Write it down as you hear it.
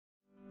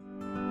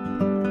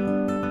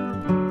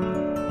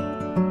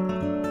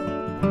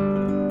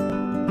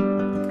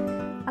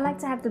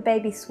have the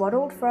baby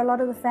swaddled for a lot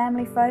of the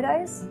family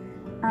photos.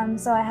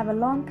 So I have a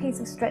long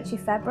piece of stretchy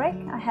fabric.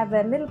 I have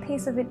a little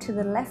piece of it to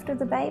the left of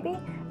the baby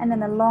and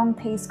then a long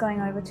piece going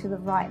over to the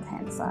right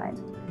hand side.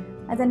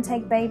 I then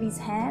take baby's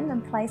hand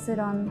and place it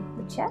on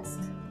the chest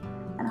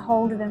and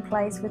hold it in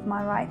place with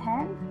my right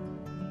hand.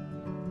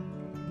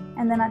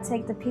 And then I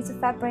take the piece of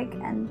fabric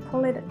and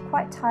pull it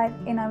quite tight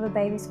in over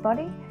baby's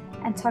body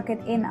and tuck it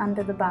in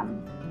under the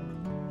bum.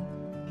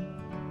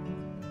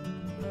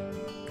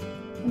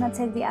 And I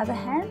take the other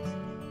hand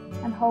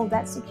and hold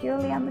that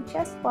securely on the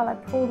chest while I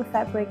pull the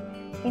fabric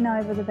in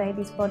over the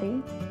baby's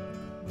body.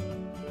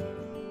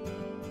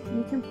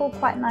 You can pull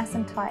quite nice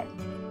and tight.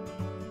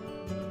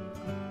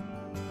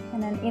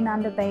 And then in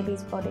under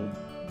baby's body.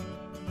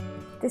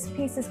 This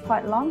piece is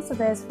quite long, so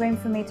there's room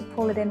for me to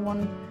pull it in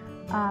one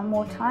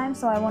more time,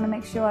 so I want to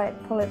make sure I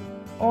pull it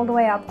all the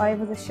way up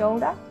over the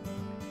shoulder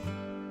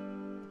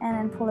and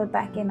then pull it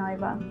back in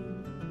over.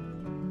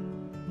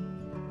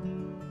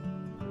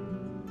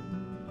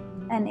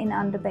 And in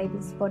under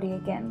baby's body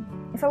again.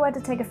 If I were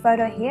to take a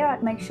photo here,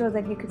 I'd make sure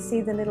that you could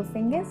see the little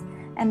fingers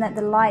and that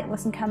the light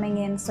wasn't coming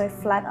in so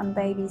flat on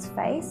baby's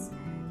face.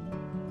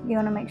 You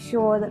want to make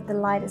sure that the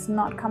light is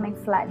not coming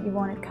flat. You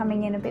want it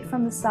coming in a bit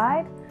from the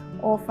side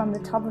or from the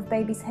top of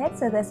baby's head,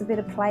 so there's a bit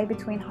of play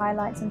between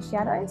highlights and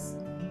shadows.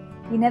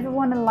 You never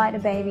want to light a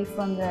baby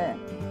from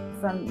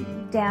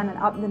down and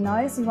up the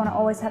nose. You want to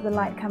always have the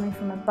light coming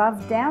from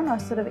above down or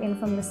sort of in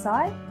from the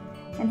side.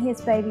 And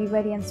here's baby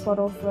ready and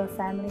swaddled for a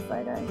family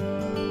photo.